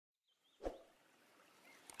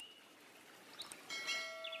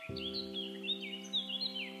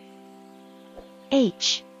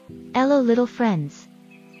Hello little friends.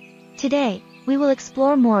 Today, we will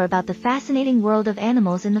explore more about the fascinating world of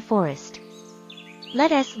animals in the forest.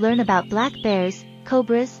 Let us learn about black bears,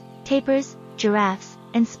 cobras, tapirs, giraffes,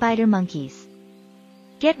 and spider monkeys.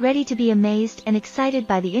 Get ready to be amazed and excited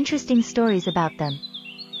by the interesting stories about them.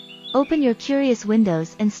 Open your curious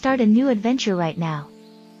windows and start a new adventure right now.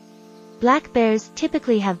 Black bears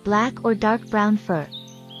typically have black or dark brown fur.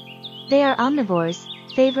 They are omnivores,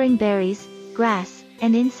 favoring berries, grass,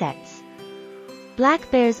 and insects.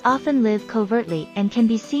 Black bears often live covertly and can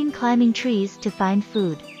be seen climbing trees to find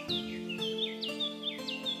food.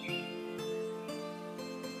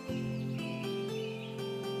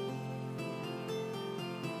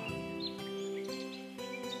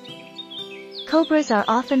 Cobras are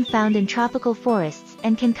often found in tropical forests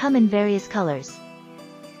and can come in various colors.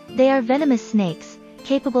 They are venomous snakes,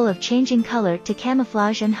 capable of changing color to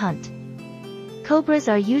camouflage and hunt. Cobras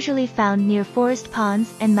are usually found near forest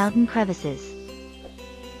ponds and mountain crevices.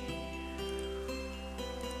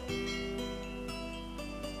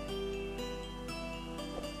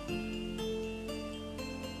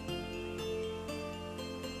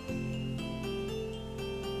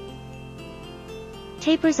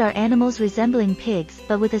 Tapirs are animals resembling pigs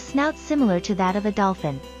but with a snout similar to that of a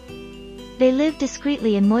dolphin. They live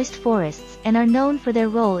discreetly in moist forests and are known for their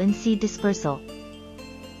role in seed dispersal.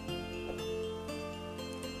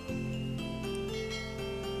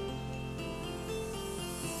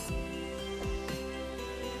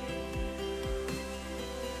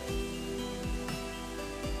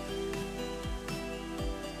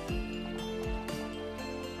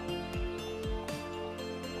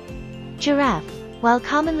 Giraffe. While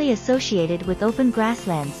commonly associated with open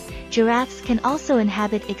grasslands, giraffes can also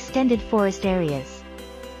inhabit extended forest areas.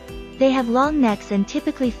 They have long necks and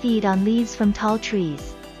typically feed on leaves from tall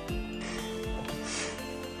trees.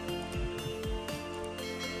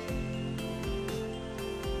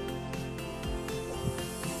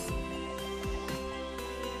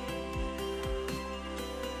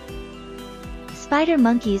 Spider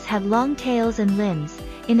monkeys have long tails and limbs,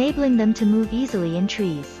 enabling them to move easily in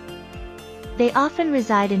trees. They often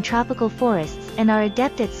reside in tropical forests and are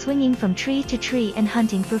adept at swinging from tree to tree and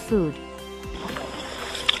hunting for food.